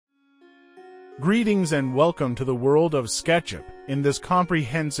Greetings and welcome to the world of SketchUp. In this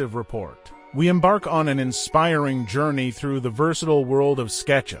comprehensive report, we embark on an inspiring journey through the versatile world of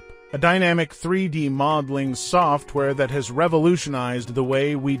SketchUp, a dynamic 3D modeling software that has revolutionized the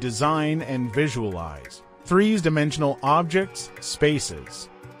way we design and visualize three-dimensional objects, spaces,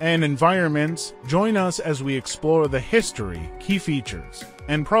 and environments. Join us as we explore the history, key features,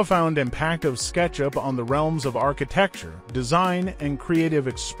 and profound impact of SketchUp on the realms of architecture, design, and creative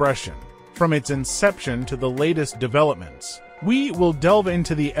expression. From its inception to the latest developments, we will delve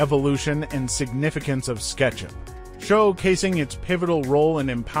into the evolution and significance of SketchUp, showcasing its pivotal role in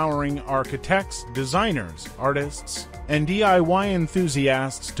empowering architects, designers, artists, and DIY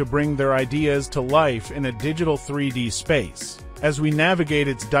enthusiasts to bring their ideas to life in a digital 3D space. As we navigate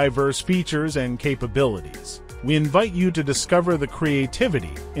its diverse features and capabilities, we invite you to discover the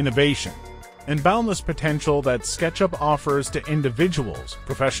creativity, innovation, and boundless potential that SketchUp offers to individuals,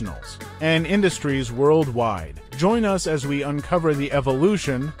 professionals, and industries worldwide. Join us as we uncover the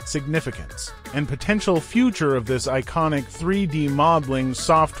evolution, significance, and potential future of this iconic 3D modeling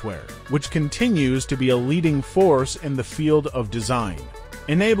software, which continues to be a leading force in the field of design,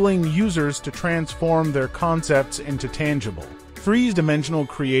 enabling users to transform their concepts into tangible, three-dimensional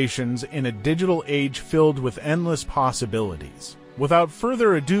creations in a digital age filled with endless possibilities. Without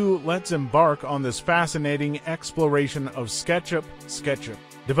further ado, let's embark on this fascinating exploration of SketchUp. SketchUp,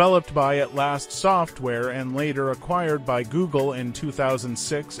 developed by At Last Software and later acquired by Google in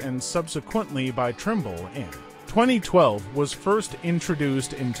 2006 and subsequently by Trimble in 2012, was first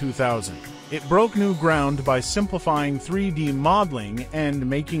introduced in 2000. It broke new ground by simplifying 3D modeling and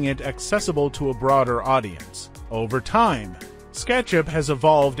making it accessible to a broader audience. Over time, SketchUp has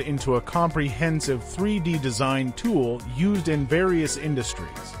evolved into a comprehensive 3D design tool used in various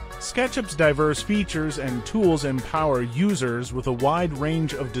industries. SketchUp's diverse features and tools empower users with a wide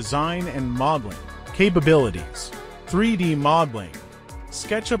range of design and modeling capabilities. 3D modeling.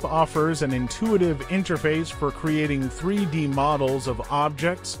 SketchUp offers an intuitive interface for creating 3D models of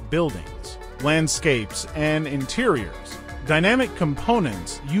objects, buildings, landscapes, and interiors. Dynamic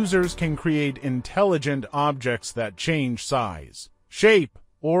components. Users can create intelligent objects that change size, shape,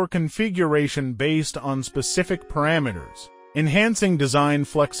 or configuration based on specific parameters, enhancing design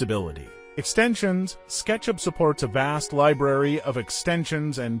flexibility. Extensions. SketchUp supports a vast library of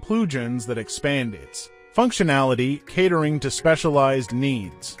extensions and plugins that expand its functionality, catering to specialized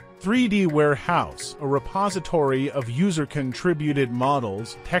needs. 3D Warehouse, a repository of user-contributed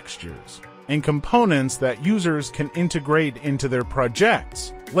models, textures, and components that users can integrate into their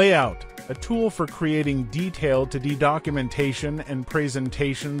projects. Layout, a tool for creating detailed 2D documentation and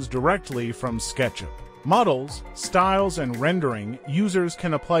presentations directly from SketchUp. Models, styles, and rendering. Users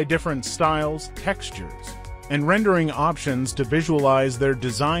can apply different styles, textures, and rendering options to visualize their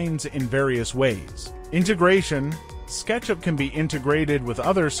designs in various ways. Integration. SketchUp can be integrated with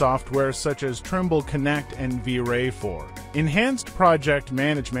other software such as Trimble Connect and V-Ray for enhanced project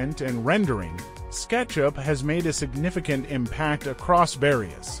management and rendering. SketchUp has made a significant impact across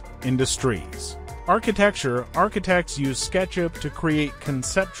various industries. Architecture. Architects use SketchUp to create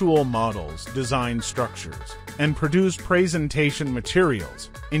conceptual models, design structures, and produce presentation materials.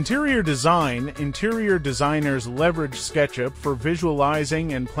 Interior design. Interior designers leverage SketchUp for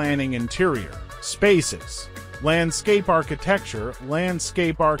visualizing and planning interior spaces. Landscape architecture.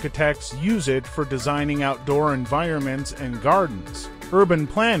 Landscape architects use it for designing outdoor environments and gardens. Urban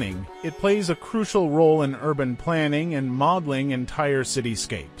planning. It plays a crucial role in urban planning and modeling entire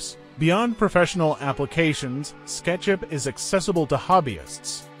cityscapes. Beyond professional applications, SketchUp is accessible to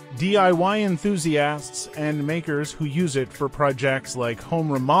hobbyists, DIY enthusiasts, and makers who use it for projects like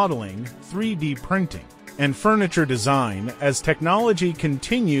home remodeling, 3D printing, and furniture design. As technology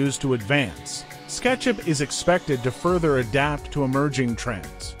continues to advance, SketchUp is expected to further adapt to emerging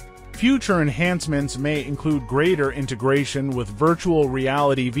trends. Future enhancements may include greater integration with virtual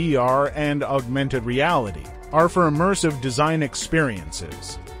reality (VR) and augmented reality (AR) for immersive design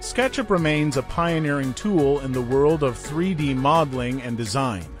experiences. SketchUp remains a pioneering tool in the world of 3D modeling and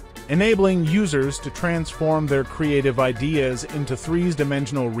design, enabling users to transform their creative ideas into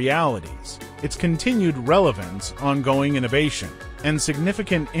three-dimensional realities. Its continued relevance, ongoing innovation, and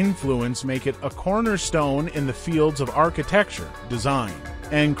significant influence make it a cornerstone in the fields of architecture, design,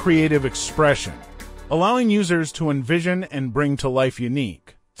 and creative expression, allowing users to envision and bring to life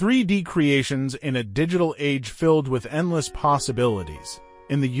unique 3D creations in a digital age filled with endless possibilities.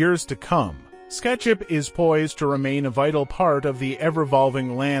 In the years to come, SketchUp is poised to remain a vital part of the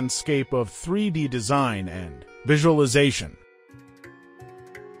ever-evolving landscape of 3D design and visualization.